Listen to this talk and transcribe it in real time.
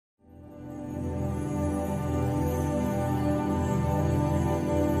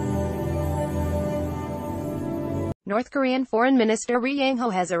North Korean Foreign Minister Ri Yong-ho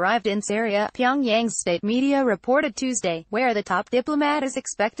has arrived in Syria, Pyongyang's state media reported Tuesday, where the top diplomat is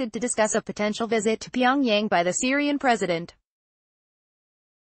expected to discuss a potential visit to Pyongyang by the Syrian president.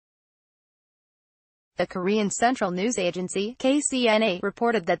 The Korean Central News Agency, KCNA,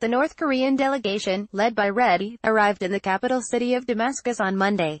 reported that the North Korean delegation, led by Reddy, arrived in the capital city of Damascus on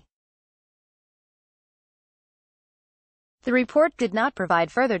Monday. The report did not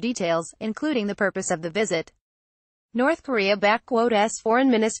provide further details, including the purpose of the visit. North Korea-S Foreign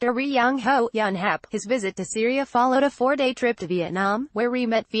Minister Ri Yong-ho, his visit to Syria followed a 4-day trip to Vietnam, where Ri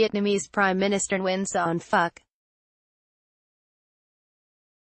met Vietnamese Prime Minister Nguyen Xuan Phuc.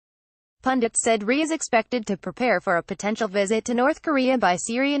 Pundits said Ri is expected to prepare for a potential visit to North Korea by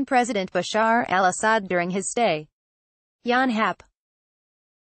Syrian President Bashar al-Assad during his stay.